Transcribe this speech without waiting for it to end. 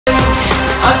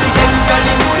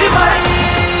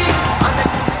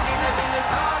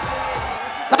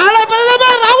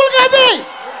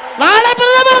நாளை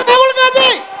பிரதமர் ராகுல் காந்தி,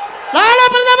 நாளை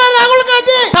பிரதமர் ராகுல்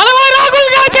காந்தி, தலைவர் ராகுல்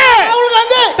காந்தி, ராகுல்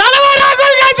காந்தி, தலைவர்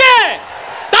ராகுல் காந்தி,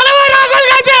 தலைவர் ராகுல்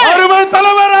காந்தி, அருமை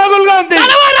தலைவர் ராகுல் காந்தி,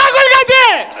 தலைவர் ராகுல் காந்தி,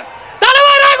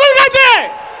 தலைவர் ராகுல் காந்தி,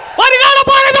 வருங்கால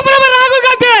பாரத பிரதமர் ராகுல்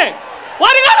காந்தி,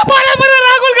 வருங்கால பாரத பிரதமர்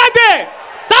ராகுல் காந்தி,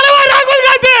 தலைவர் ராகுல்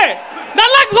காந்தி.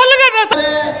 நல்லா சொல்லுங்க.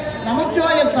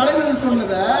 நமச்சிவாய தலைவர்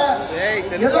சொன்னத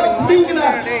ஏதோ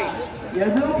புடிங்கினார்,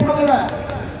 எதுவும் புடல.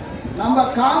 நம்ம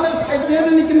காங்கிரஸ்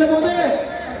கட்சியில் நிற்கின்ற போது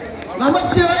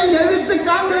நமச்சிவாய எதிர்த்து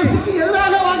காங்கிரசுக்கு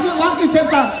எதிராக வாக்கு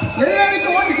சேர்த்தார், எதிராளிக்கு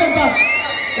ஓட்டு சேர்த்தார்.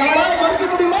 யாராவது மறுக்க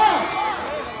முடியுமா?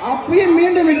 அப்பயும்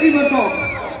மீண்டும் வெற்றி பெற்றோம்.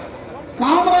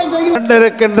 காமராஜ்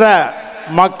இருக்கின்ற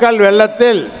மக்கள்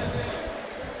வெள்ளத்தில்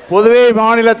புதுவை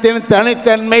மாநிலத்தின்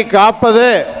தனித்தன்மை காப்பது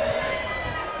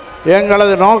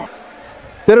எங்களது நோக்கம்.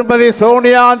 திருமதி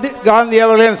சோனியா காந்தி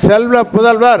அவர்களின் செல்வ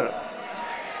புதல்வர்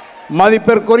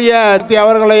மதிப்பிற்குரிய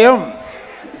அவர்களையும்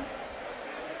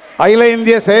அகில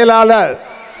இந்திய செயலாளர்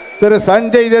திரு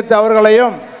சஞ்சய் தத்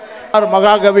அவர்களையும்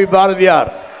மகாகவி பாரதியார்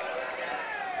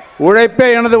உழைப்பே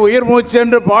எனது உயிர் மூச்சு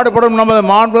என்று பாடுபடும் நமது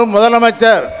மாண்பு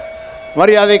முதலமைச்சர்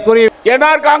மரியாதைக்குரிய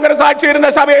என்ஆர் காங்கிரஸ் ஆட்சி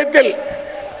இருந்த சமயத்தில்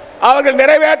அவர்கள்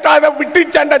நிறைவேற்றாத விட்டு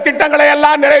சென்ற திட்டங்களை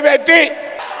எல்லாம் நிறைவேற்றி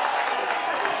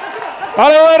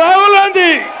தலைவர் ராகுல்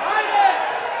Gandhi,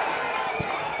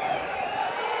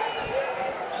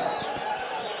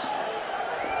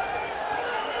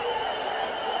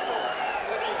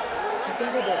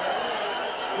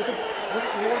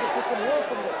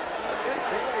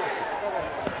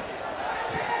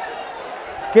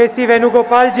 KC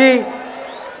Venugopal ji,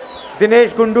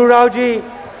 Dinesh Gundu Rao ji,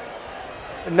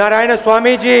 Narayana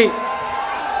Swami ji,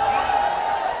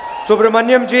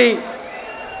 Subramanyam ji,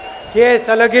 K.S.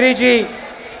 Alagiri ji,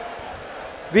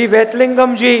 V.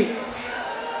 Vetlingam ji,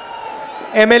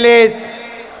 MLAs,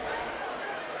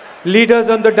 leaders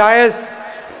on the dais,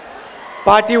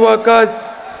 party workers,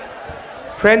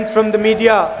 friends from the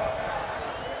media,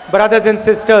 brothers and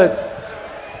sisters,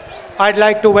 I'd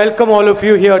like to welcome all of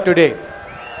you here today.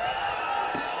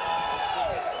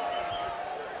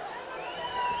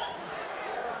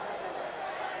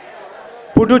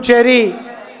 Puducherry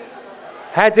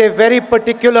has a very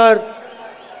particular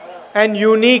and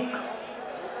unique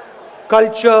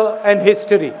culture and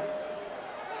history.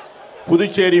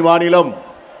 Puducherry மாநிலம்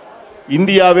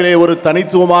இந்தியாவிலே ஒரு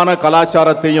தனித்துவமான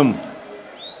கலாச்சாரத்தையும்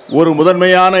ஒரு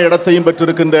முதன்மையான இடத்தையும்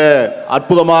பெற்றிருக்கின்ற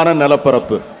அற்புதமான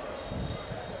நிலப்பரப்பு.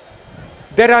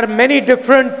 There are many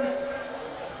different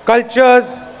cultures,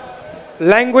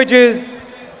 languages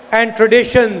and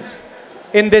traditions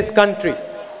in this country.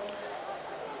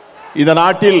 இந்த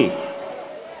நாட்டில்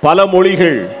பல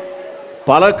மொழிகள்,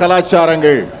 பல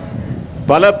கலாச்சாரங்கள்,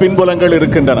 பல பின்புலங்கள்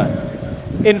இருக்கின்றன.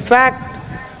 In fact,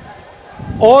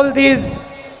 all these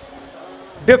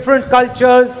different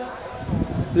cultures,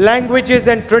 languages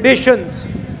and traditions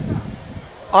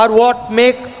are what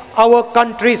make our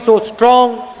country so strong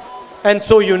and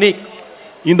so unique.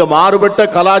 இந்த மாறுபட்ட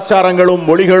கலாச்சாரங்களும்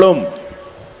மொழிகளும்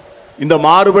இந்த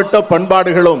மாறுபட்ட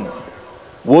பண்பாடுகளும்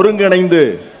ஒருங்கிணைந்து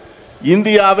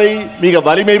இந்தியாவை மிக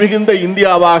வலிமை மிகுந்த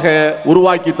இந்தியாவாக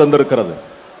உருவாக்கி தந்திருக்கிறது.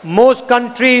 Most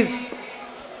countries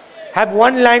have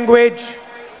one language,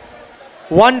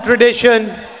 one tradition,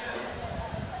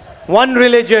 one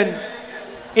religion.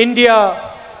 India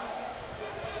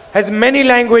has many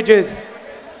languages,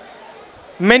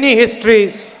 many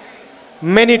histories,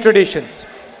 many traditions.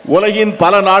 உலகின்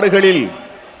பல நாடுகளில்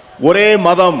ஒரே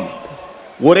மதம்,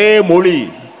 ஒரே மொழி,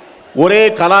 ஒரே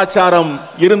கலாச்சாரம்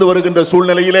இருந்து வருகின்ற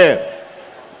சூழ்நிலையிலே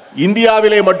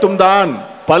இந்தியாவிலே மட்டும்தான்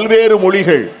பல்வேறு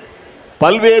மொழிகள்,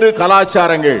 பல்வேறு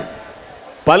கலாச்சாரங்கள்,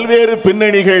 பல்வேறு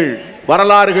பின்னணிகள்,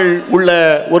 வரலாறுகள் உள்ள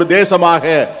ஒரு தேசமாக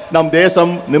நம்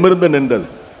தேசம் நிமிர்ந்து நின்றது.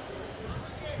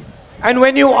 And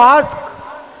when you ask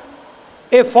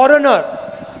a foreigner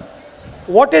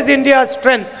what is India's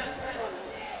strength,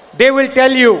 they will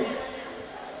tell you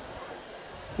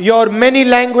your many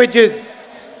languages,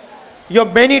 your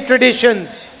many traditions,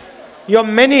 your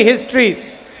many histories,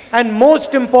 and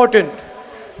most important,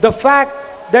 the fact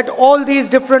that all these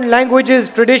different languages,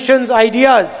 traditions,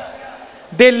 ideas,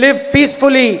 they live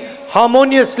peacefully,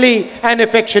 harmoniously and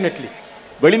affectionately.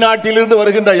 வெளிநாட்டிலிருந்து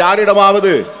வருகின்ற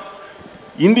யாரிடமாவது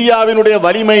இந்தியாவினுடைய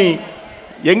வலிமை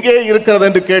எங்கே இருக்கிறது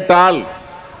என்று கேட்டால்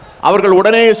அவர்கள்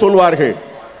உடனே சொல்வார்கள்,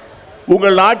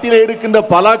 உங்கள் நாட்டிலே இருக்கின்ற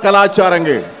பல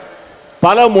கலாச்சாரங்கள்,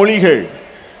 பல மொழிகள்,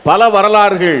 பல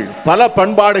வரலாறுகள், பல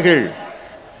பண்பாடுகள்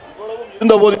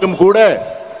இருந்த போதிலும் கூட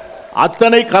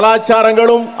அத்தனை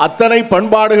கலாச்சாரங்களும், அத்தனை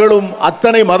பண்பாடுகளும்,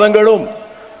 அத்தனை மதங்களும்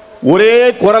ஒரே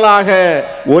குரலாக,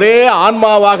 ஒரே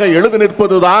ஆன்மாவாக எழுந்து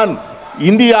நிற்பதுதான்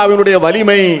இந்தியாவினுடைய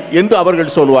வலிமை என்று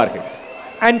அவர்கள் சொல்வார்கள்.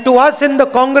 And to us in the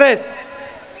Congress,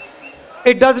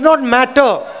 it does not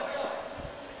matter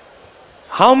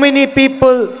how many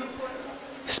people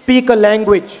speak a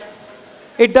language.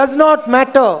 It does not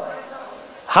matter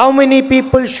how many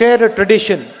people share a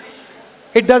tradition.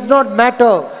 It does not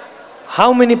matter how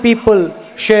many people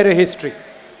share a history.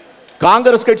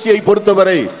 Congress கட்சியை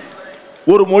பொறுத்தவரை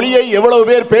ஒரு மொழியை எவ்வளவு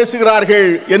பேர் பேசுகிறார்கள்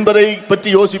என்பதை பற்றி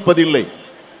யோசிப்பதில்லை.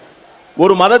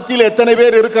 ஒரு மதத்தில் எத்தனை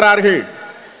பேர் இருக்கிறார்கள்,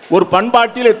 ஒரு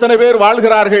பண்பாட்டில் எத்தனை பேர்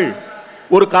வாழ்கிறார்கள்,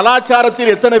 ஒரு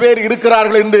கலாச்சாரத்தில் எத்தனை பேர்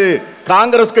இருக்கிறார்கள் என்று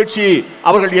காங்கிரஸ் கட்சி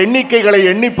அவர்கள் எண்ணிக்கைகளை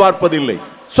எண்ணி பார்ப்பதில்லை.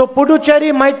 So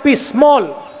Puducherry might be small,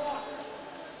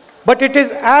 but it is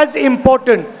as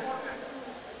important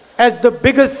as the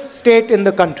biggest state in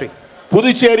the country.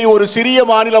 Puducherry ஒரு சிறிய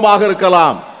மாநிலமாக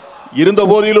இருக்கலாம், இருந்த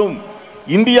போதிலும்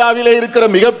இந்தியாவிலே இருக்கிற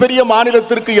மிகப்பெரிய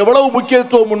மாநிலத்திற்கு எவ்வளவு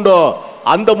முக்கியத்துவம் உண்டோ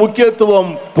அந்த முக்கியத்துவம்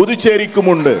புதுச்சேரிக்கும்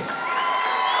உண்டு.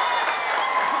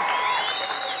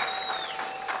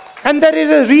 And there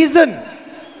is a reason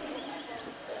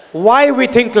why we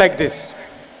think like this.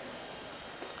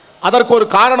 அதற்கு ஒரு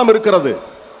காரணம் இருக்கிறது.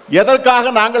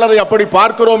 எதற்காக நாங்கள் அதை அப்படி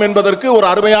பார்க்கிறோம் என்பதற்கு ஒரு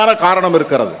அருமையான காரணம்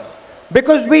இருக்கிறது.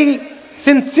 Because we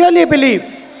sincerely believe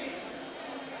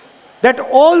that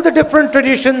all the different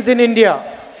traditions in India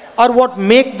are what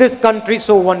make this country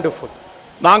so wonderful.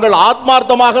 நாங்கள்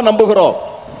ஆத்மார்த்தமாக நம்புகிறோம்,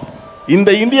 இந்த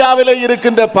இந்தியாவிலே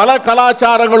இருக்கின்ற பல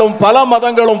கலாச்சாரங்களும் பல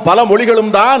மதங்களும் பல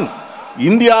மொழிகளும் தான்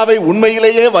இந்தியாவை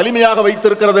உண்மையிலேயே வலிமையாக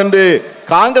வைத்திருக்கிறது என்று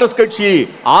காங்கிரஸ் கட்சி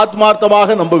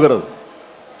ஆத்மார்த்தமாக நம்புகிறது.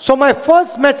 So my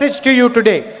first message to you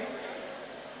today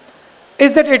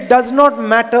is that it does not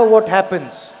matter what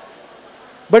happens,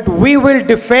 but we will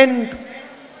defend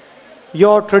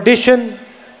your tradition,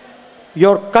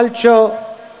 your culture,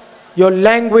 your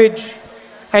language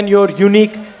and your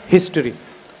unique history.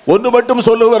 ஒன்று மட்டும்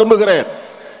சொல்ல விரும்புகிறேன்,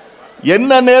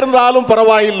 என்ன நேர்ந்தாலும்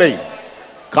பரவாயில்லை,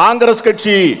 காங்கிரஸ்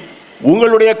கட்சி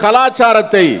உங்களுடைய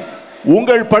கலாச்சாரத்தை,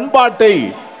 உங்கள் பண்பாட்டை,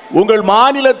 உங்கள்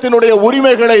மாநிலத்தினுடைய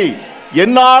உரிமைகளை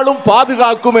என்னாலும்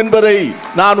பாதுகாக்கும் என்பதை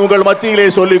நான் உங்கள் மத்தியிலே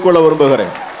சொல்லிக் கொள்ள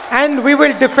விரும்புகிறேன். And we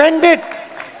will defend it,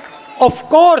 of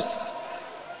course,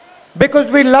 because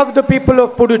we love the people of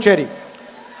Puducherry.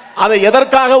 அதை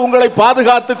எதற்காக உங்களை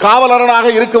பாதுகாத்து காவலராக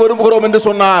இருக்க விரும்புகிறோம் என்று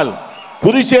சொன்னால்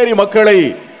புதுச்சேரி மக்களை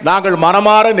நாங்கள்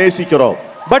மனமாற நேசிக்கிறோம்.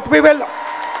 But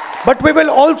we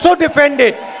will also defend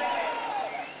it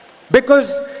because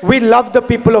we love the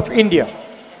people of India.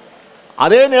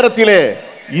 அதே நேரத்திலே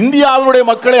இந்தியாவுடைய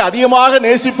மக்களை அதிகமாக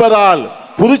நேசிப்பதால்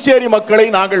புதுச்சேரி மக்களை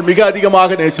நாங்கள் மிக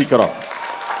அதிகமாக நேசிக்கிறோம்.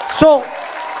 So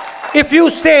if you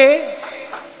say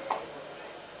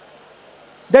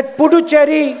that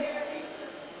Puducherry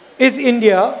is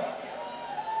India,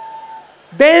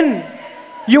 then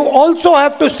you also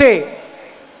have to say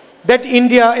that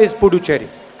India is Puducherry.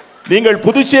 நீங்கள்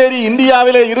புதுச்சேரி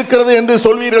இந்தியாவிலே இருக்கிறது என்று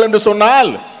சொல்வீர்கள் என்று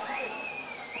சொன்னால்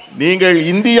நீங்கள்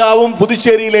இந்தியாவும்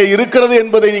புதுச்சேரியிலே இருக்கிறது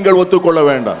என்பதை நீங்கள் ஒத்துக்கொள்ள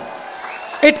வேண்டாம்.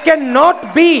 It cannot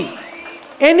be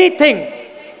anything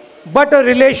but a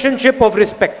relationship of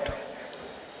respect.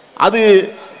 அது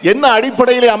என்ன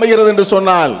அடிப்படையிலே அமைகிறது என்று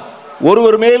சொன்னால்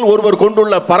ஒருவர் மேல் ஒருவர்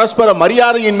கொண்டுள்ள பரஸ்பர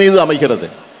மரியாதையின் மீது அமைகிறது.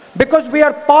 Because we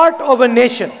are part of a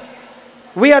nation.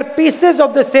 We are pieces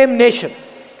of the same nation.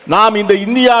 நாம் இந்த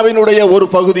இந்தியாவினுடைய ஒரு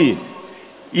பகுதி,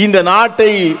 இந்த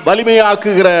நாட்டை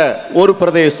வலிமையாக்குகிற ஒரு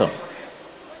பிரதேசம்.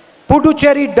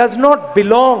 Puducherry does not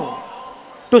belong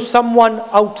to someone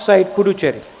outside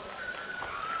Puducherry.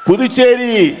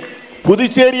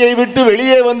 புதுச்சேரியை விட்டு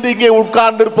வெளியே வந்து இங்கே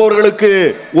உட்கார்ந்திருப்பவர்களுக்கு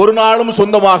ஒரு நாளும்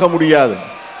சொந்தமாக முடியாது.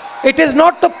 It is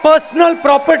not the personal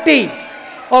property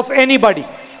of anybody.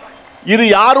 இது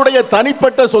யாருடைய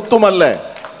தனிப்பட்ட சொத்தும் அல்ல.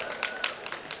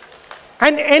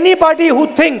 And anybody who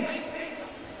thinks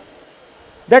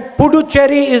that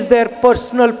Puducherry is their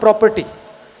personal property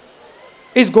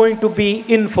is going to be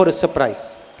in for a surprise.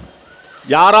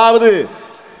 யாராவது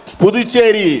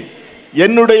புதுச்சேரி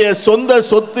என்னுடைய சொந்த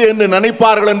சொத்து என்று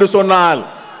நினைப்பார்கள் என்று சொன்னால்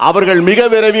அவர்கள் மிக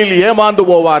விரைவில் ஏமாந்து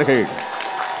போவார்கள்.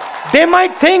 They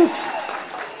might think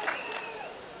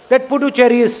that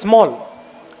Puducherry is small.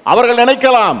 அவர்கள்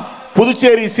நினைக்கலாம்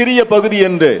புதுச்சேரி சிறிய பகுதி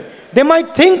என்று. They might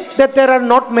think that there are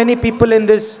not many people in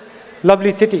this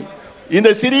lovely city. இந்த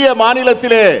சிறிய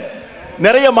மாநிலத்திலே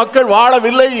நிறைய மக்கள்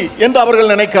வாழவில்லை என்று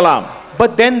அவர்கள் நினைக்கலாம்.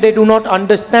 But then they do not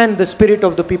understand the spirit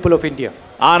of the people of India.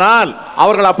 ஆனால்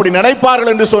அவர்கள் அப்படி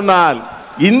நினைப்பார்கள் என்று சொன்னால்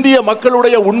இந்திய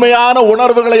மக்களுடைய உண்மையான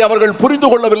உணர்வுகளை அவர்கள் புரிந்து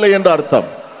கொள்ளவில்லை என்று அர்த்தம்.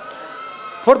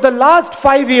 For the last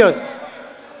 5 years,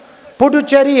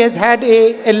 Puducherry has had a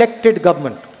elected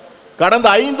government. கடந்த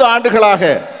 5 ஆண்டுகளாக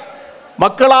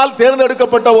மக்களால்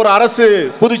தேர்ந்தெடுக்கப்பட்ட ஒரு அரசு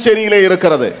புதுச்சேரியிலே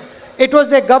இருக்கிறது. It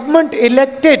was a government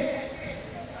elected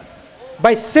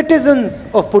by citizens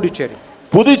of Puducherry.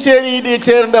 புதுச்சேரியை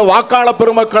சேர்ந்த வாக்காளர்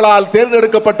பெருமக்களால்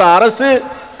தேர்ந்தெடுக்கப்பட்ட அரசு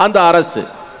அந்த அரசு.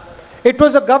 It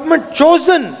was a government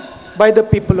chosen by the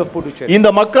people of Puducherry. இந்த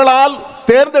மக்களால்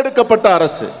தேர்ந்தெடுக்கப்பட்ட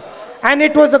அரசு. And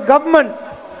it was a government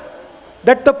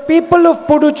that the people of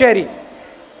Puducherry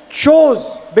chose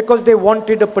because they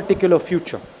wanted a particular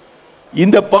future.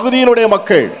 இந்த பகுதியினுடைய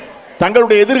மக்கள்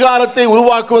தங்களுடைய எதிர்காலத்தை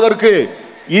உருவாக்குவதற்கு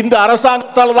இந்த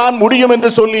அரசாங்கத்தால் தான் முடியும் என்று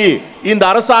சொல்லி இந்த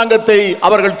அரசாங்கத்தை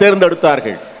அவர்கள்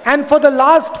தேர்ந்தெடுத்தார்கள். And for the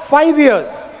last 5 years,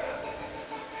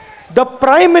 the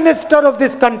Prime Minister of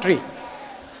this country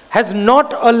has not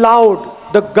allowed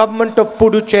the government of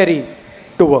Puducherry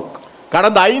to work.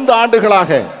 கடந்த 5 ஆண்டுகளாக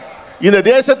இந்த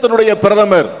தேசத்தினுடைய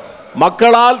பிரதமர்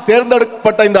மக்களால்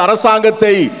தேர்ந்தெடுக்கப்பட்ட இந்த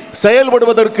அரசாங்கத்தை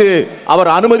செயல்படுவதற்கு அவர்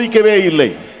அனுமதிக்கவே இல்லை.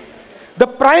 The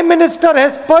Prime Minister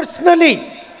has personally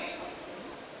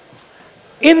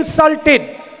insulted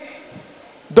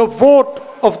the vote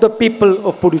of the people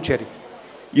of Puducherry.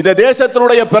 இந்த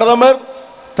தேசத்தினுடைய பிரதமர்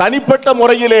தனிப்பட்ட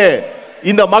முறையிலே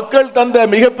இந்த மக்கள் தந்த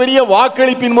மிகப்பெரிய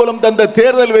வாக்களிப்பின் மூலம் தந்த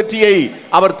தேர்தல் வெற்றியை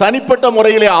அவர் தனிப்பட்ட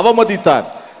முறையிலே அவமதித்தார்.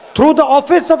 Through the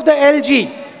office of the LG,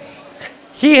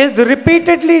 he has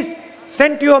repeatedly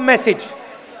sent you a message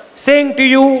saying to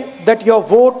you that your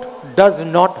vote does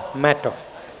not matter.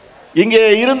 இங்கே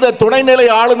இருந்த துணைநிலை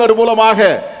ஆளுநர் மூலமாக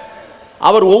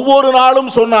அவர் ஒவ்வொரு நாளும்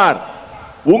சொன்னார்,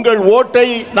 உங்கள் ஓட்டை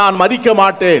நான் மதிக்க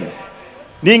மாட்டேன்,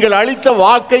 நீங்கள் அளித்த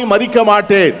வாக்கை மதிக்க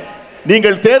மாட்டேன்,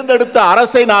 நீங்கள் தேர்ந்தெடுத்த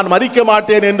அரசை நான் மதிக்க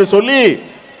மாட்டேன் என்று சொல்லி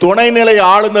துணைநிலை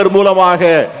ஆளுநர் மூலமாக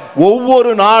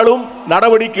ஒவ்வொரு நாளும்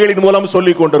நடவடிக்கைகளின் மூலம்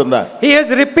சொல்லிக் கொண்டிருந்தார். He has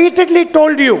repeatedly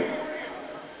told you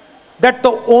that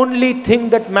the only thing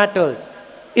that matters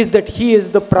is that he is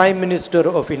the Prime Minister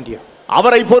of India.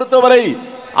 அவரை பொறுத்தவரை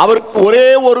அவருக்கு ஒரே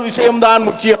ஒரு விஷயம்தான்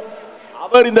முக்கியம்,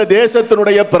 அவர் இந்த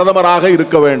தேசத்தினுடைய பிரதமராக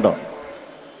இருக்க வேண்டும்.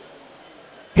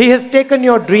 He has taken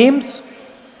your dreams,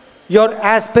 your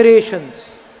aspirations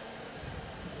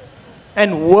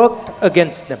and worked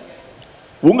against them.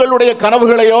 உங்களுடைய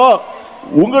கனவுகளையோ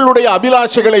உங்களுடைய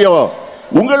அபிலாஷைகளையோ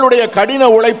உங்களுடைய கடின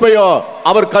உழைப்பையோ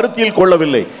அவர் கருத்தில்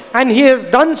கொள்ளவில்லை. And he has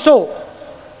done so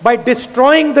by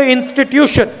destroying the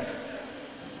institution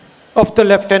of the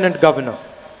Lieutenant Governor.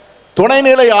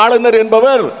 துணைநிலை ஆளுநர்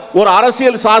என்பவர் ஒரு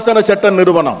அரசியல் சாசன சட்ட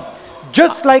நிறுவனம்.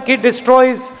 Just like he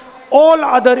destroys all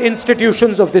other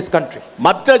institutions of this country.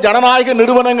 மற்ற ஜனநாயக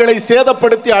நிறுவனங்களை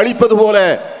சேதப்படுத்தி அழிப்பது போல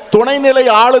துணைநிலை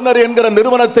ஆளுநர் என்கிற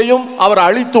நிறுவனத்தையும் அவர்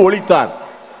அழித்து ஒழித்தார்.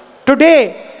 Today,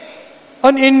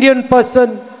 an Indian person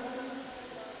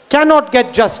cannot get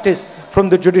justice from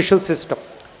the judicial system.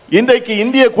 இன்றைக்கு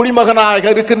இந்திய குடிமகனாக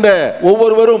இருக்கின்ற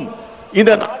ஒவ்வொருவரும்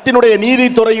இந்த நாட்டினுடைய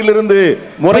நீதித்துறையிலிருந்து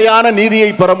முறையான நீதியை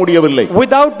பெற முடியவில்லை.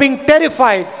 Without being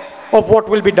terrified of what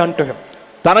will be done to him.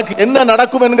 தனக்கு என்ன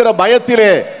நடக்கும் என்கிற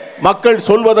பயத்திலே மக்கள்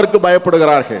சொல்வதற்கு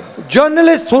பயப்படுகிறார்கள்.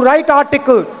 Journalists who write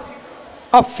articles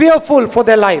are fearful for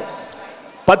their lives.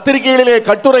 பத்திரிகைகளிலே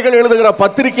கட்டுரைகள் எழுதுகிற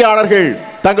பத்திரிகையாளர்கள்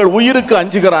தங்கள் உயிருக்கு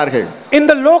அஞ்சுகிறார்கள். In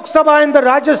the Lok Sabha and the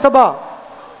Rajya Sabha,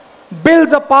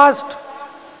 bills are passed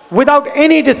without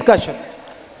any discussion.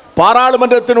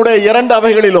 பாராளுமன்றத்தினுடைய 2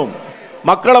 அவைகளிலும்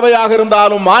மக்களவையாக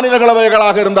இருந்தாலும்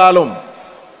மாநிலங்களவைகளாக இருந்தாலும்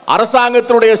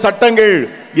அரசாங்கத்தினுடைய சட்டங்கள்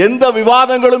எந்த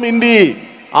விவாதங்களும் இன்றி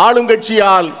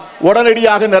ஆளுங்கட்சியால்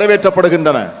உடனடியாக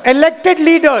நிறைவேற்றப்படுகின்றன. Elected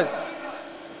leaders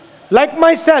like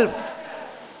myself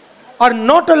are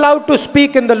not allowed to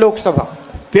speak in the Lok Sabha.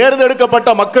 தேர்ந்தெடுக்கப்பட்ட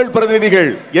மக்கள்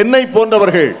பிரதிநிதிகள் என்னை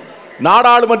போன்றவர்கள்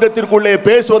நாடாளுமன்றத்திற்குள்ளே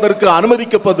பேசுவதற்கு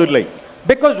அனுமதிக்கப்படவில்லை.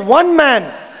 Because one man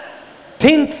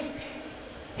thinks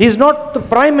he is not the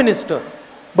Prime Minister,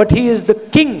 but he is the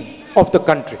king of the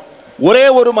country. ஒரே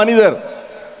ஒரு மனிதர்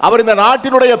அவர் இந்த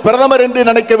நாட்டினுடைய பிரதமர் என்று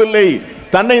நினைக்கவில்லை,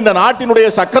 தன்னை இந்த நாட்டினுடைய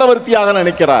சக்கரவர்த்தியாக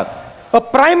நினைக்கிறார். A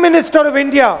Prime Minister of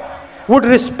India would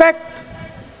respect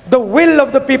the will of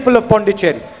the people of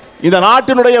Pondicherry. இந்த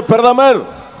நாட்டினுடைய பிரதமர்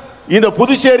இந்த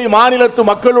புதுச்சேரி மாநிலத்து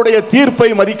மக்களுடைய தீர்ப்பை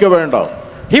மதிக்க வேண்டும்.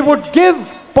 He would give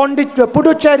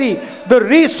Puducherry the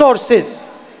resources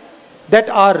that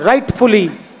are rightfully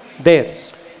theirs.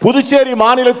 Puducherry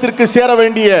மாநிலத்திற்கு சேர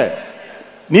வேண்டிய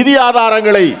நிதி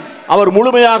ஆதாரங்களை அவர்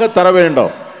முழுமையாக தர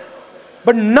வேண்டும்.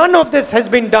 But none of this has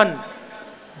been done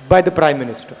by the Prime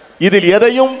Minister. இதில்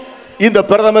எதையும் இந்த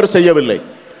பிரதமர் செய்யவில்லை.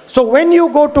 So when you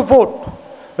go to vote,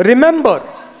 remember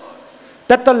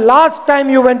that the last time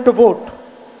you went to vote,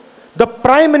 the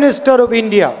Prime Minister of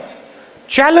India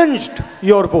challenged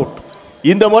your vote.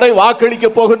 இந்த முறை வாக்களிக்க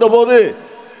போகின்ற போது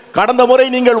கடந்த முறை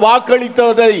நீங்கள்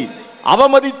வாக்களித்ததை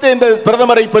அவமதித்த இந்த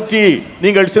பிரதமரை பற்றி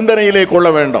நீங்கள் சிந்தனையிலே கொள்ள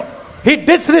வேண்டும். He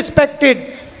disrespected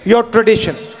your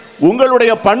tradition.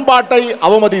 உங்களுடைய பண்பாட்டை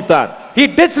அவமதித்தார். He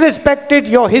disrespected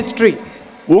your history.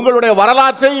 உங்களுடைய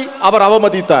வரலாற்றை அவர்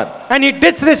அவமதித்தார். And he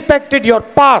disrespected your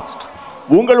past.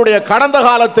 உங்களுடைய கடந்த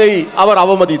காலத்தை அவர்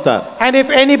அவமதித்தார். And if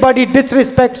anybody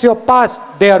disrespects your past,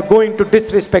 they are going to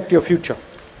disrespect your future.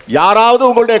 யாராவது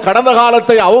உங்களுடைய கடந்த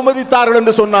காலத்தை அவமதித்தார்கள்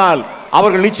என்று சொன்னால்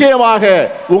அவர்கள் நிச்சயமாக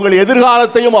உங்கள்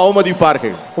எதிர்காலத்தையும்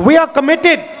அவமதிப்பார்கள். We are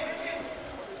committed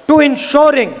to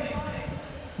ensuring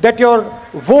that your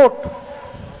vote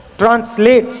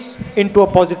translates into a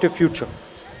positive future.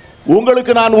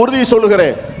 உங்களுக்கு நான் உறுதி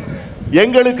சொல்கிறேன்,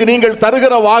 எங்களுக்கு நீங்கள்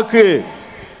தருகிற வாக்கு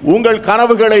உங்கள்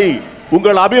கனவுகளை,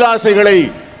 உங்கள் அபிலாஷைகளை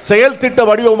செயல் திட்ட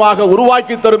வடிவமாக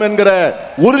உருவாக்கி தரும் என்கிற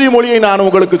உறுதிமொழியை நான்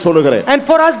உங்களுக்கு சொல்லுகிறேன். And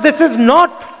for us this is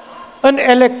not an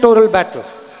electoral battle.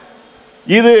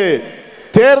 இது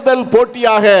தேர்தல்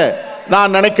போட்டியாக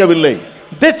நான் நினைக்கவில்லை.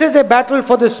 This is a battle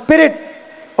for the spirit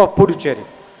of Puducherry.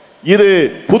 இது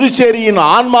புதுச்சேரியின்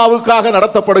ஆன்மாவுக்காக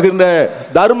நடத்தப்படுகின்ற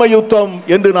தர்ம யுத்தம்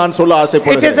என்று நான் சொல்ல It is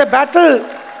ஆசைப்படுகிறேன். a battle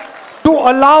to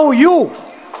allow you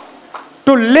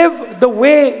to live the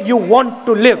way you want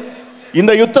to live.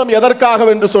 இந்த யுத்தம் எதற்காக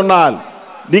என்று சொன்னால்,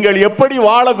 நீங்கள் எப்படி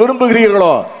வாழ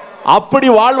விரும்புகிறீர்களோ அப்படி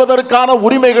வாழ்வதற்கான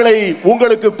உரிமைகளை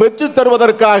உங்களுக்கு பெற்றுத்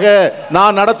தருவதற்காக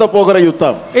நான் நடத்த போகிற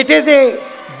யுத்தம். It is a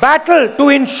battle to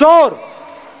ensure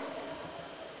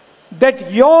that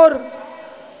your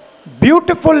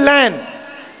beautiful land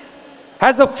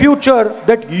has a future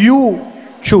that you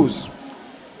choose.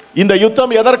 இந்த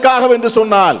யுத்தம் எதற்காக என்று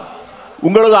சொன்னால்,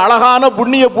 உங்களது அழகான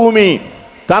புண்ணிய பூமி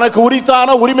தனக்கு உரித்தான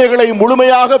உரிமைகளை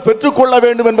முழுமையாக பெற்றுக்கொள்ள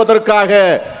வேண்டும் என்பதற்காக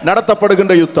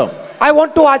நடத்தப்படுகின்ற யுத்தம். I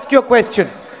want to ask you a question.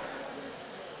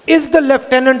 Is the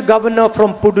Lieutenant Governor from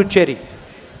Puducherry?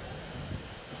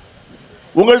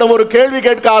 உங்களிடம் ஒரு கேள்வி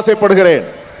கேட்க ஆசைப்படுகிறேன்.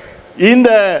 இந்த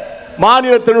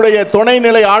மாநிலத்தினுடைய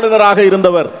துணைநிலை ஆளுநராக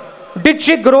இருந்தவர், Did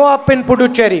she grow up in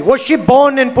Puducherry? Was she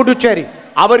born in Puducherry?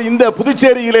 அவர் இந்த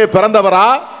புதுச்சேரியிலே பிறந்தவரா,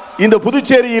 இந்த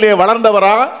புதுச்சேரியிலே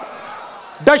வளர்ந்தவரா?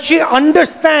 Does she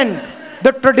understand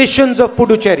the traditions of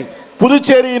Puducherry?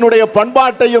 புதுச்சேரியினுடைய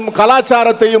பண்பாட்டையும்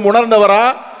கலாச்சாரத்தையும் உணர்ந்தவரா?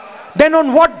 Then on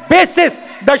what basis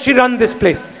does she run this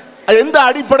place? எந்த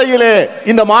அடிப்படையிலே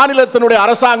இந்த மாநிலத்தினுடைய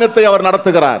அரசாங்கத்தை அவர்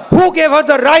நடத்துகிறார்? Who gave her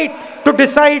the right to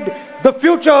decide the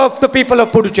future of the people of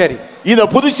Puducherry? இந்த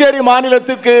புதுச்சேரி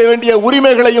மாநிலத்திற்கு வேண்டிய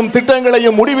உரிமைகளையும்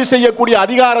திட்டங்களையும் முடிவு செய்யக்கூடிய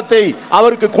அதிகாரத்தை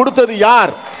அவருக்கு கொடுத்தது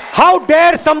யார்? How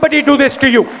dare somebody do this to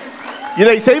you?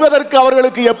 இதை செய்வதற்கு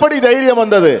அவர்களுக்கு எப்படி தைரியம்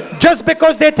வந்தது? Just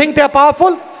because they think they are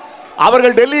powerful?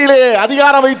 அவர்கள் டெல்லியிலே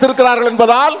அதிகாரம் வைத்திருக்கிறார்கள்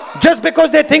என்பதால்? Just because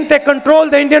they think they control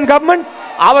the Indian government?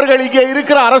 அவர்கள் இங்கே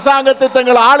இருக்கிற அரசாங்கத்தை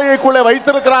தங்கள் ஆளுகைக்குள்ளே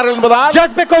வைத்திருக்கிறார்கள் என்பதால்?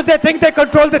 Just because they think they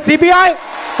control the CBI?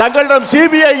 தங்களிடம்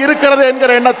சிபிஐ இருக்கிறது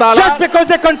என்கிற எண்ணத்தால்? Just because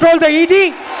they control the ED?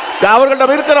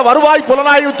 அவர்களிடம் இருக்கிற வருவாய்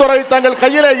புலனாய்வுத்துறை தங்கள்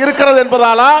கையிலே இருக்கிறது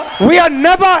என்பதாலா? We are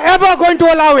never ever going to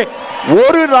allow it.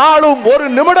 ஒரு நாளும் ஒரு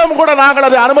நிமிடம் கூட நாங்கள்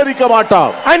அதை அனுமதிக்க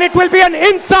மாட்டோம். And it will be an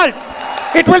insult.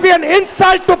 It will be an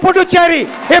insult to Puducherry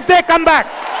if they come back.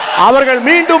 அவர்கள்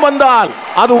மீண்டும் வந்தால்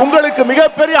அது உங்களுக்கு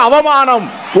மிகப்பெரிய அவமானம்,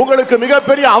 உங்களுக்கு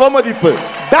மிகப்பெரிய அவமதிப்பு.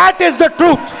 That is the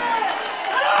truth.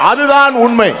 அதுதான்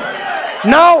உண்மை.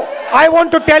 Now I want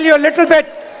to tell you a little bit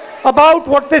about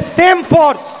what this same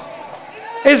force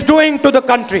is doing to the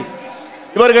country.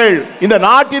 இவர்கள் இந்த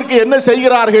நாட்டிற்கு என்ன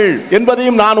செய்கிறார்கள்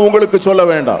என்பதையும் நான் உங்களுக்கு சொல்ல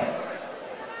வேண்டாம்.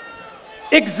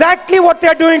 Exactly what they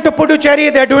are doing to Puducherry,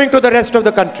 they are doing to the rest of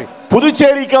the country.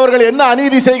 புதுச்சேரிக்கு அவர்கள் என்ன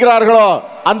அநீதி செய்கிறார்களோ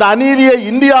அந்த அநீதியை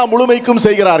இந்தியா முழுமைக்கும்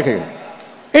செய்கிறார்கள்.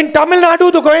 In Tamil Nadu,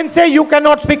 they go and say you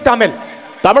cannot speak Tamil.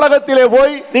 தமிழகத்திலே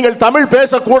போய் நீங்கள் தமிழ்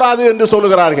பேசக்கூடாது என்று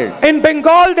சொல்லுகிறார்கள். In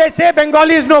Bengal, they say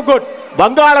Bengali is no good.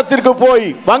 வங்காளத்திற்கு போய்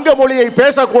வங்க மொழியை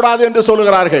பேசக்கூடாது என்று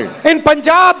சொல்லுகிறார்கள். In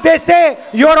Punjab, they say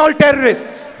you are all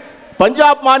terrorists.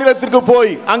 Punjab மாநிலத்திற்கு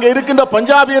போய் அங்க இருக்கின்ற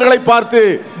பஞ்சாபியர்களை பார்த்து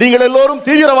நீங்கள் எல்லோரும்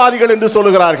தீவிரவாதிகள் என்று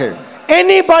சொல்லுகிறார்கள்.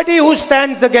 Anybody who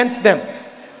stands against them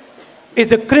is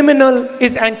a criminal,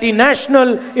 is anti-national,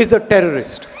 is a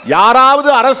terrorist. யாராவது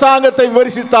அரசாங்கத்தை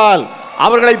விமர்சித்தால்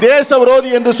அவர்களை தேச விரோதி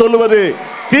என்று சொல்லுவது,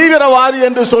 தீவிரவாதி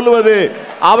என்று சொல்லுவது,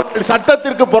 அவர்கள்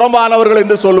சட்டத்திற்கு புறம்பானவர்கள்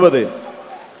என்று சொல்லுவது.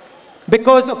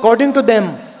 Because according to them,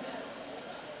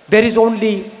 there is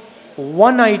only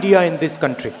one idea in this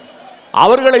country.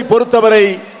 அவர்களை பொறுத்தவரை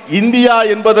இந்தியா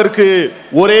என்பதற்கு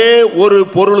ஒரே ஒரு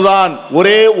பொருள்தான்,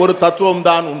 ஒரே ஒரு தத்துவம்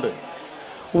தான் உண்டு.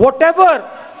 Whatever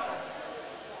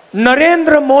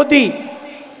Narendra Modi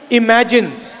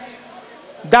imagines,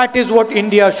 that is what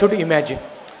India should imagine.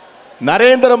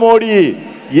 Narendra Modi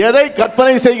எதை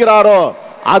கற்பனை செய்கிறாரோ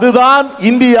அதுதான்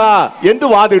இந்தியா என்று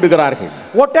வாதிடுகிறார்கள்.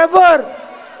 Whatever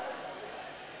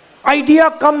idea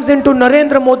comes into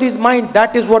Narendra Modi's mind,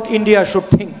 that is what India should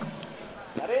think.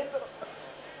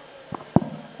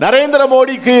 Narendra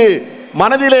மோடிக்கு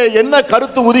மனதிலே என்ன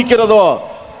கருத்து உதிக்கிறதோ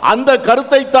அந்த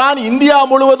கருத்தை தான் இந்தியா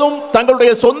முழுவதும்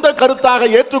தங்களுடைய சொந்த கருத்தாக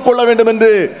ஏற்றுக்கொள்ள வேண்டும்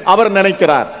என்று அவர்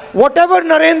நினைக்கிறார். Whatever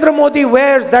Narendra Modi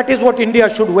wears, that is what India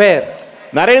should wear.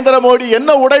 Narendra Modi என்ன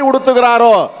உடை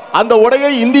உடுத்துகிறாரோ அந்த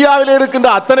உடையை இந்தியாவில் இருக்கின்ற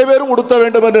அத்தனை பேரும் உடுத்த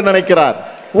வேண்டும் என்று நினைக்கிறார்.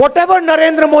 Whatever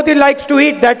Narendra Modi likes to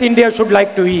eat, that India should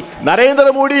like to eat. Narendra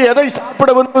Modi எதை சாப்பிட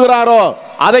விரும்புகிறாரோ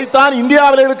அதைத்தான்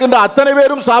இந்தியாவில் இருக்கின்ற அத்தனை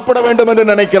பேரும் சாப்பிட வேண்டும் என்று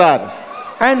நினைக்கிறார்.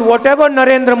 And whatever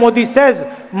Narendra Modi says,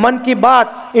 Man Ki Baat,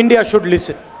 India should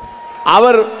listen.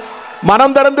 அவர்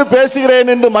மனம் திறந்து பேசுகிறேன்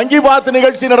என்று மன் கி பாத்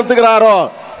நிகழ்ச்சி நடத்துகிறாரோ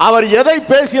அவர் எதை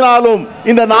பேசினாலும்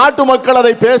இந்த நாட்டு மக்கள்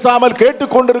அதை பேசாமல்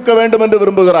கேட்டுக்கொண்டிருக்க வேண்டும் என்று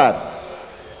விரும்புகிறார்.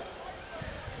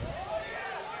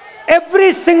 Every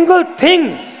single thing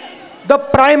the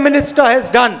Prime Minister has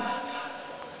done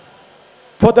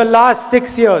for the last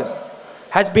 6 years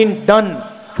has been done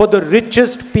for the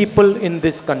richest people in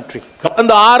this country.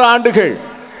 கடந்த 6 ஆண்டுகள்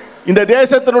இந்த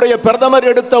தேசத்தினுடைய பிரதமர்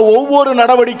எடுத்த ஒவ்வொரு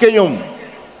நடவடிக்கையும்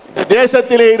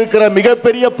தேசத்திலே இருக்கிற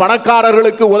மிகப்பெரிய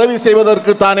பணக்காரர்களுக்கு உதவி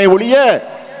செய்வதற்கு தானே ஒழிய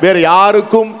வேற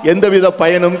யாருக்கும் எந்தவித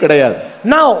பயனும் கிடையாது.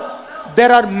 Now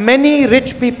there are many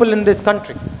rich people in this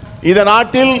country. இந்த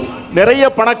நாட்டில் நிறைய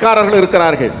பணக்காரர்கள்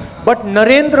இருக்கிறார்கள். But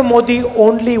Narendra Modi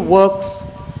only works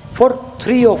for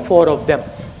 3 or 4 of them.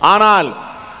 ஆனால்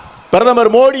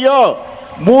பிரதமர் மோடியோ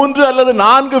 3 அல்லது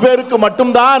 4 பேருக்கு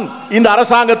மட்டும்தான் இந்த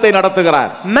அரசாங்கத்தை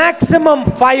நடத்துகிறார். Maximum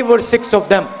 5 or 6 of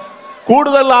them.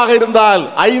 கூடுதலாக இருந்தால்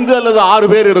 5 அல்லது 6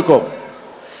 பேர் இருக்கும்.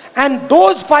 And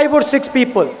those 5 or 6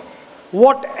 people,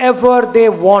 whatever they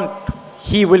want,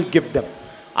 he will give them.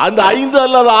 அந்த 5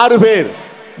 அல்லது 6 பேர்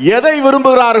எதை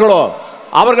விரும்புகிறார்களோ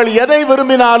அவர்கள் எதை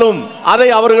விரும்பினாலும் அதை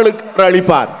அவர்களுக்கு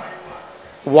அளிப்பார்.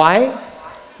 Why?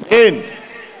 ஏன்?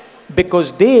 Because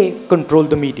they control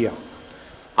the media.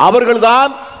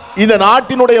 அவர்கள்தான் இந்த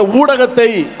நாட்டினுடைய ஊடகத்தை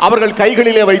அவர்கள்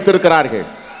கைகளிலே வைத்திருக்கிறார்கள்.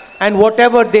 And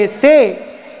whatever they say,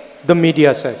 the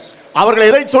media says. அவர்கள்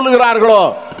எதை சொல்லுகிறார்களோ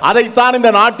அதைத்தான் இந்த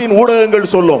நாட்டின்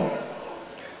ஊடகங்கள் சொல்லும்.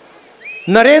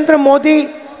 Narendra Modi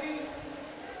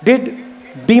did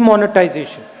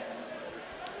demonetization.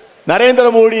 Narendra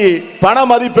Modi பண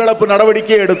மதிப்பிழப்பு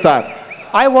நடவடிக்கை எடுத்தார்.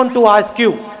 I want to ask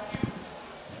you,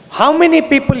 how many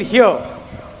people here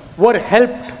were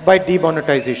helped by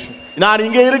demonetization? நான்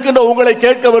இங்கே இருக்கின்ற உங்களை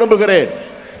கேட்க விரும்புகிறேன்.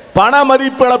 பண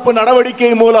மதிப்பிழப்பு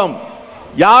நடவடிக்கை மூலம்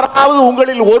யாராவது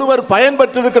உங்களில் ஒருவர்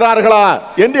பயன்பெற்றிருக்கிறார்களா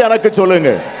என்று எனக்கு சொல்லுங்க.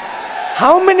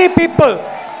 How many people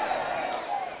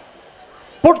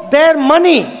put their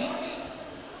money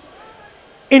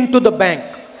into the bank?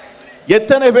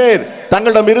 எத்தனை பேர்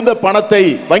தங்களிடம் இருந்த பணத்தை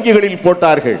வங்கிகளில்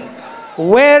போட்டார்கள்?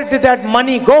 Where did that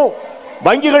money go?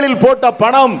 வங்கிகளில் போட்ட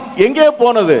பணம் எங்கே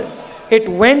போனது? It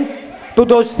went to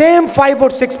those same 5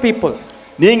 or 6 people.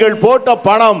 நீங்கள் போட்ட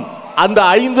பணம் அந்த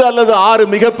 5 அல்லது 6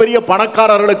 மிகப்பெரிய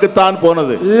பணக்காரர்களுக்கு தான்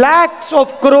போனது. Lakhs of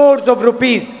crores of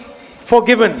rupees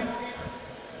forgiven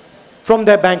from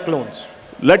their bank loans.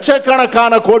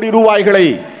 லட்சக்கணக்கான கோடி ரூபாய்களை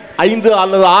 5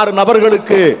 அல்லது 6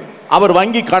 நபர்களுக்கு அவர்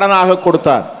வங்கி கடனாக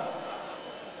கொடுத்தார்.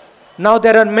 Now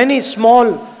there are many small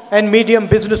and medium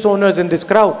business owners in this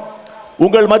crowd.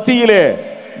 உங்கள் மத்தியிலே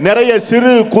நிறைய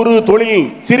சிறு குறு தொழில்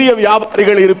சிறிய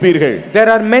வியாபாரிகள் இருப்பீர்கள். There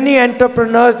are many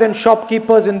entrepreneurs and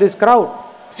shopkeepers in this crowd.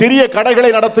 சிறிய கடைகளை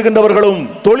நடத்துகின்றவர்களும்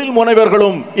தொழில்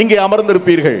முனைவர்களும் இங்கே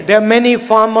அமர்ந்திருப்பீர்கள். There are many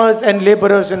farmers and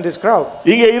laborers in this crowd.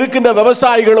 இங்கே இருக்கின்ற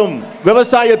விவசாயிகளும்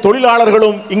விவசாய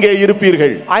தொழிலாளர்களும் இங்கே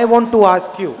இருப்பீர்கள். I want to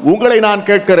ask you, உங்களை நான்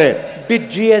கேட்கிறேன், did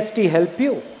GST help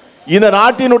you? இந்த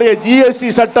நாட்டினுடைய ஜிஎஸ்டி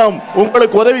சட்டம்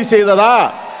உங்களுக்கு உதவி செய்ததா?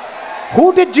 Who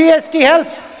did GST help?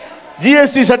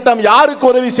 GST சட்டம் யாருக்கு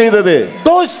உதவி செய்தது?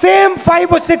 Those same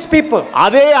 5 or 6 people.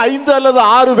 அதே 5 அல்லது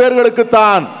 6 பேர்களுக்கு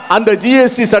தான் அந்த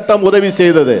ஜிஎஸ்டி சட்டம் உதவி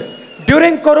செய்தது.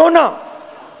 During Corona,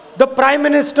 the Prime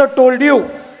Minister told you,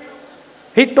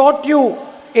 he taught you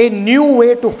a new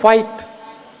way to fight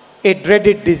a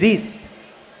dreaded disease.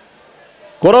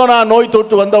 Corona நோய்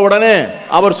தொற்று வந்த உடனே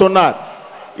அவர் சொன்னார்,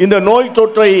 இந்த நோய்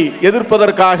தொற்றை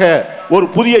எதிர்ப்பதற்காக ஒரு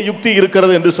புதிய யுக்தி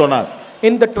இருக்கிறது என்று சொன்னார்.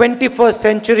 In the 21st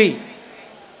century,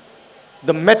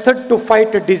 the method to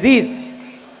fight a disease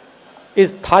is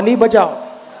thali bajao.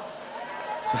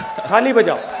 Thali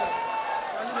bajao.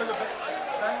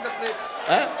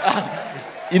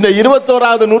 இந்த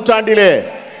 21வது நூற்றாண்டிலே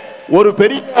ஒரு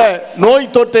பெரிய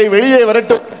நோய் தொற்றை வெளியே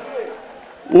விரட்ட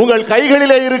உங்கள்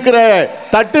கைகளிலே இருக்கிற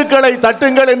தட்டுக்களை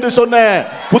தட்டுங்கள் என்று சொன்ன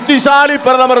புத்திசாலி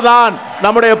பிரதமர் தான்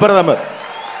நம்முடைய பிரதமர்.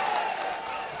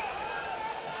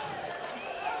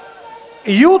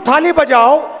 You thali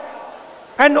bajao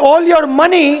and all your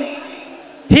money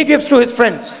he gives to his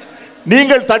friends.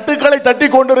 நீங்கள் தட்டுக்களை தட்டி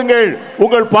கொண்டிருங்கள்,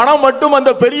 உங்கள் பணம் மட்டும்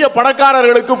அந்த பெரிய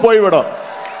பணக்காரர்களுக்கு போய்விடும்.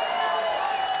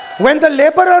 When the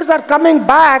laborers are coming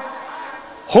back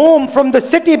home from the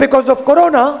city because of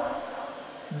Corona,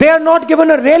 they are not given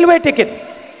a railway ticket.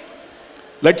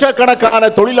 லட்சக்கணக்கான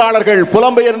தொழிலாளர்கள்,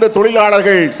 புலம்பெயர்ந்த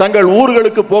தொழிலாளர்கள் தங்கள்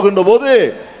ஊர்களுக்கு போகின்ற போது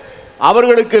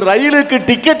அவர்களுக்கு ரயிலுக்கு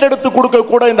டிக்கெட் எடுத்து கொடுக்க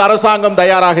கூட இந்த அரசாங்கம்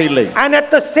தயாராக இல்லை. And at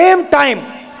the same time,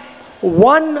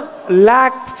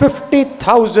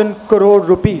 1,50,000 crore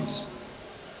rupees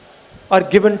are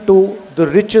given to the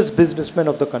richest businessmen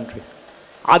of the country.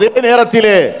 அதே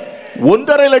நேரத்திலே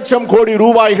 1.5 லட்சம் கோடி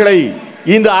ரூபாய்களை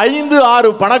இந்த 5-6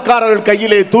 பணக்காரர்கள்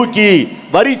கையிலே தூக்கி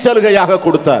வரி சலுகையாக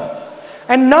கொடுத்தார்.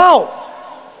 And now,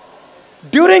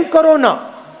 during Corona,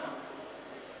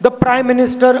 the Prime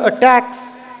Minister attacks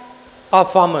our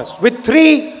farmers with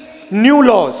 3 new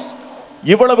laws.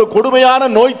 இவ்வளவு கொடுமையான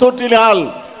நோய் தொற்றினால்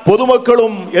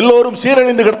பொதுமக்களும் எல்லோரும்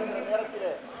சீரழிந்து கிடந்த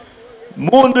நேரத்திலே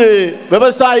 3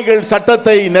 விவசாயிகள்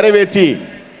சட்டத்தை நிறைவேற்றி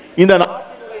இந்த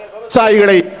நாட்டினுடைய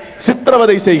விவசாயிகளை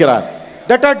சித்திரவதை செய்கிறார்.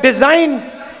 That are designed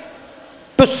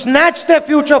to snatch their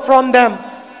future from them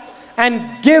and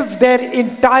give their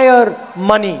entire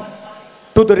money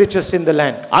to the richest in the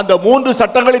land. அந்த 3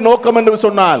 சட்டங்களின் நோக்கம் என்று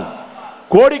சொன்னால்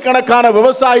கோடிக்கணக்கான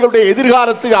விவசாயிகளுடைய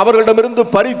எதிர்காலத்தை அவர்களிடமிருந்து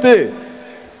பறித்து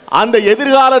அந்த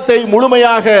எதிர்காலத்தை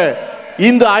முழுமையாக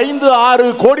இந்த 5-6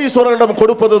 கோடீஸ்வரர்களிடம்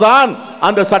கொடுப்பதுதான்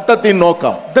அந்த சட்டத்தின்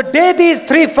நோக்கம். The day these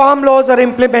 3 farm laws are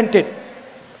implemented,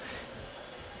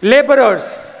 laborers,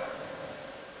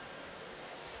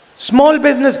 small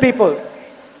business people,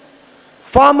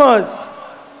 farmers,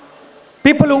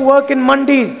 people who work in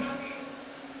mandis,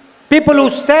 people who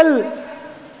sell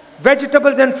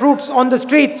vegetables and fruits on the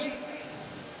streets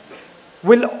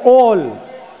will all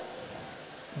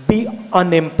be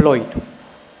unemployed.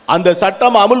 அந்த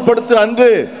சட்டம் அமுல்படுத்த அன்று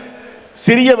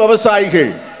சிறிய விவசாயிகள்,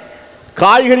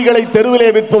 காய்கறிகளை தெருவிலே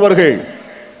விற்பவர்கள்,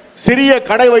 சிறிய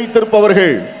கடை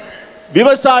வைத்திருப்பவர்கள்,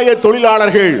 விவசாய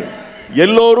தொழிலாளர்கள்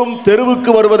எல்லோரும் தெருவுக்கு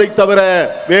வருவதை தவிர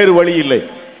வேறு வழி இல்லை.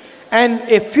 And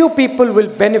a few people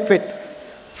will benefit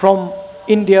from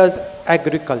India's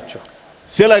agriculture.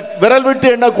 சில விரல் விட்டு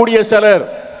எண்ணக்கூடிய சிலர்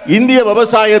இந்திய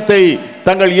விவசாயத்தை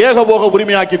தங்கள் ஏகபோக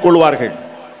உரிமையாக்கிக் கொள்வார்கள்.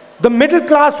 The middle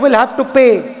class will have to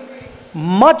pay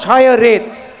much higher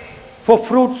rates for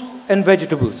fruits and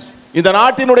vegetables. இந்த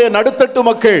நாட்டினுடைய நடுத்தட்டு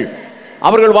மக்கள்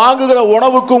அவர்கள் வாங்குகிற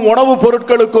உணவுக்கும் உணவுப்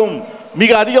பொருட்களுக்கும்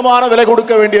மிக அதிகமான விலை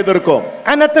கொடுக்க வேண்டியது இருக்கும்.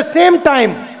 And at the same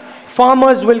time,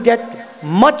 farmers will get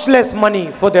much less money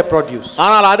for their produce.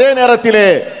 ஆனால் அதே நேரத்திலே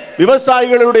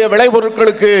விவசாயிகளுடைய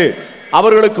விளைபொருட்களுக்கு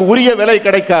அவர்களுக்கு உரிய விலை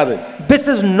கிடைக்காது. This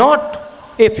is not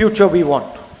a future we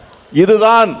want.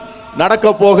 இதுதான் நடக்க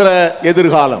போகிற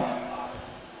எதிர்காலம்.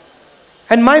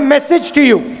 And my message to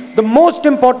you, the most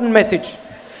important message,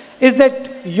 is that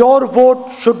your vote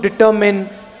should determine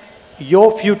your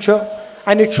future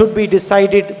and it should be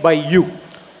decided by you.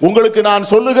 உங்களுக்கு நான்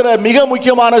சொல்லுகிற மிக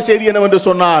முக்கியமான செய்தி என்னவென்று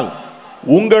சொன்னால்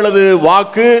உங்களது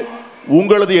வாக்கு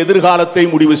உங்களது எதிர்காலத்தை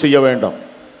முடிவு செய்ய வேண்டும்.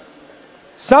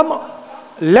 Some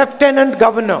lieutenant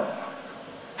governor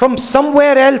from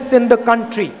somewhere else in the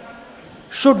country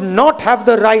should not have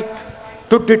the right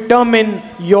to determine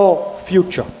your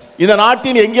future. இந்த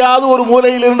நாட்டின் எங்கேயாவது ஒரு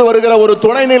மூலையில் இருந்து வருகிற ஒரு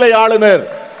துணைநிலை ஆளுநர்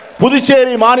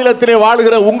புதுச்சேரி மாநிலத்திலே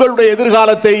வாழ்கிற உங்களுடைய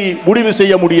எதிர்காலத்தை முடிவு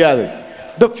செய்ய முடியாது.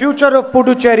 The future of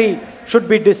Puducherry should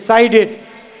be decided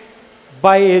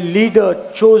by a leader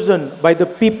chosen by the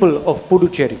people of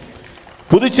Puducherry.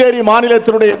 Puducherry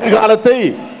மாநிலத்தினுடைய எதிர்காலத்தை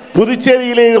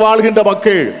புதுச்சேரியிலே வாழ்கின்ற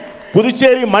மக்கள்,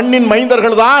 புதுச்சேரி மண்ணின்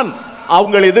மைந்தர்கள் தான்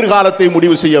அவங்கள் எதிர்காலத்தை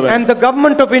முடிவு செய்ய வேண்டும். And the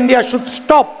government of India should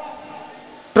stop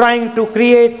trying to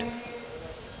create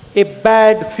a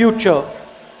bad future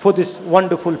for this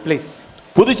wonderful place.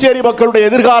 Puducherry மக்களுடைய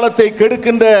எதிர்காலத்தை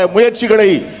கெடுக்கின்ற முயற்சிகளை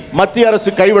மத்திய அரசு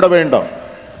கைவிட வேண்டும்.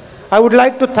 I would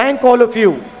like to thank all of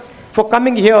you for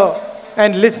coming here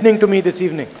and listening to me this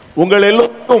evening. உங்கள்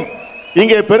எல்லோருக்கும்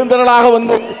இங்கே பெருந்திரளாக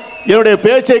வந்து என்னுடைய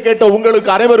பேச்சை கேட்ட உங்களுக்கு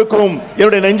அனைவருக்கும்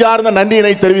என்னுடைய நெஞ்சார்ந்த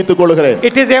நன்றியினை தெரிவித்துக் கொள்கிறேன்.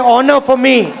 It is an honor for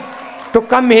me to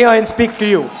come here and speak to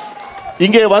you.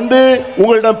 இங்கே வந்து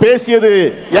உங்களிடம் பேசியது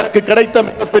எனக்கு கிடைத்த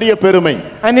மிகப்பெரிய பெருமை.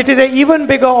 And it is an even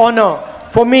bigger honor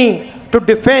for me to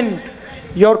defend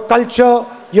your culture,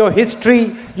 your history,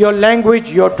 your language,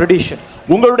 your tradition.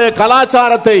 உங்களுடைய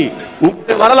கலாச்சாரத்தை,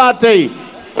 உங்களுடைய வரலாற்றை,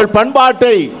 உங்கள்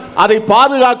பண்பாட்டை அதை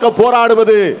பாதுகாக்க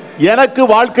போராடுவது எனக்கு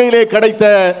வாழ்க்கையிலே கிடைத்த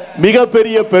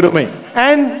மிகப்பெரிய பெருமை.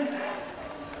 And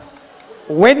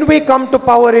when we come to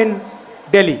power in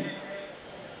Delhi,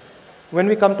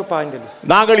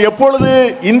 நாங்கள் எப்பொழுது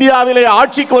இந்தியாவிலே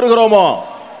ஆட்சிக்கு வருகிறோமோ,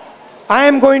 I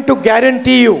am going to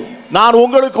guarantee you நான்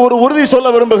உங்களுக்கு ஒரு உறுதி சொல்ல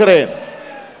விரும்புகிறேன்.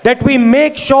 that we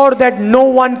make sure that no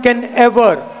one can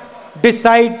ever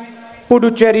decide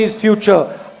Puducherry's future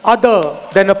other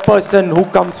than a person who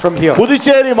comes from here.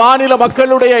 Puducherry மாநில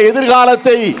மக்களுடைய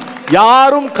எதிர்காலத்தை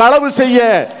யாரும் களவு செய்ய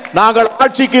நாங்கள்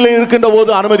ஆட்சிக்கு இருக்கின்ற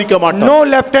போது அனுமதிக்க மாட்டோம். No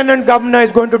lieutenant governor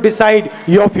is going to decide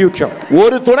your future.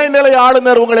 ஒரு துணைநிலை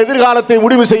ஆளுநர் உங்கள் எதிர்காலத்தை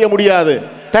முடிவு செய்ய முடியாது.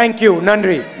 Thank you.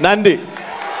 Nandri. நன்றி.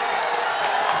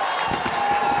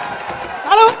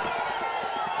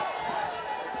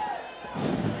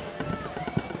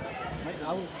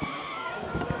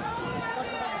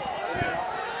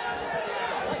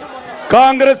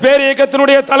 காங்கிரஸ் பேர்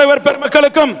இயக்கத்தினுடைய தலைவர்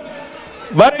பெருமக்களுக்கும்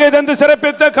வருகை தந்து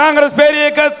சிறப்பித்த காங்கிரஸ் பேர்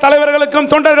இயக்க தலைவர்களுக்கும்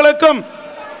தொண்டர்களுக்கும்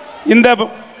இந்த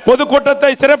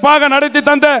பொதுக்கூட்டத்தை சிறப்பாக நடத்தி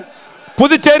தந்த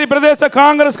புதுச்சேரி பிரதேச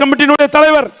காங்கிரஸ் கமிட்டியினுடைய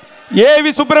தலைவர்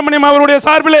ஏவி சுப்பிரமணியம் அவருடைய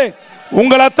சார்பிலே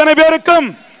உங்கள் அத்தனை பேருக்கும்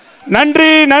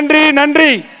நன்றி நன்றி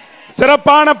நன்றி.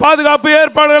 சிறப்பான பாதுகாப்பு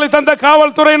ஏற்பாடுகளை தந்த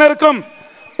காவல்துறையினருக்கும்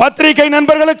பத்திரிகை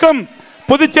நண்பர்களுக்கும்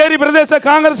புதுச்சேரி பிரதேச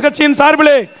காங்கிரஸ் கட்சியின்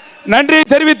சார்பிலே நன்றி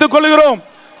தெரிவித்துக் கொள்கிறோம்.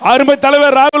 அருமை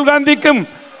தலைவர் ராகுல் காந்திக்கும்,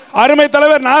 அருமை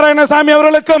தலைவர் நாராயணசாமி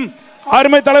அவர்களுக்கும்,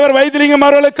 அருமை தலைவர் வைத்திலிங்கம்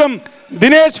அவர்களுக்கும்,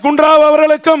 தினேஷ் குண்ட்ராவ்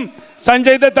அவர்களுக்கும்,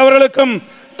 சஞ்சய் தத் அவர்களுக்கும்,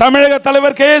 தமிழக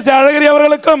தலைவர் KS அழகிரி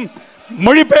அவர்களுக்கும்,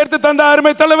 மொழிபெயர்த்து தந்த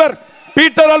அருமை தலைவர்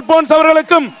பீட்டர் அல்போன்ஸ்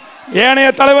அவர்களுக்கும்,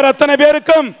 ஏனைய தலைவர் அத்தனை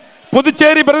பேருக்கும்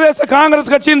புதுச்சேரி பிரதேச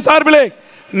காங்கிரஸ் கட்சியின் சார்பிலே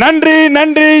நன்றி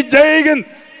நன்றி. ஜெய்ஹிந்த்.